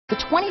The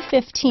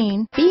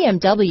 2015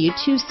 BMW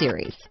 2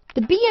 Series.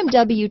 The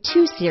BMW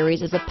 2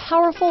 Series is a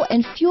powerful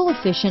and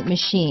fuel-efficient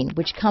machine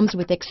which comes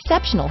with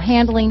exceptional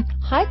handling,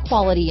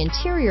 high-quality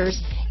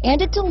interiors,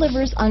 and it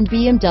delivers on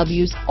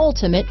BMW's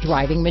ultimate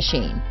driving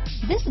machine.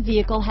 This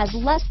vehicle has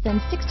less than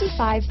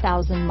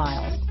 65,000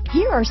 miles.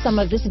 Here are some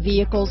of this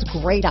vehicle's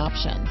great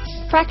options: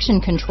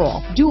 traction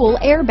control, dual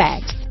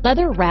airbags,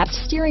 leather-wrapped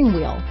steering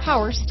wheel,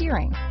 power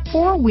steering,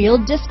 four-wheel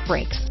disc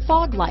brakes,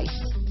 fog lights,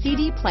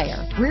 CD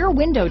player, rear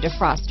window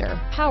defroster,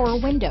 power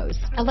windows,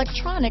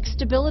 electronic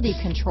stability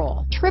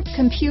control, trip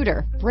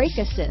computer, brake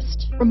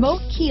assist, remote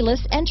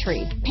keyless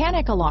entry,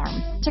 panic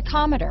alarm,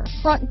 tachometer,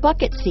 front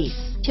bucket seats,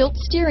 tilt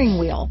steering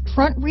wheel,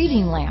 front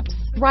reading lamps,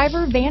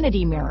 driver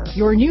vanity mirror.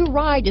 Your new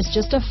ride is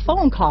just a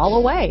phone call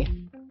away.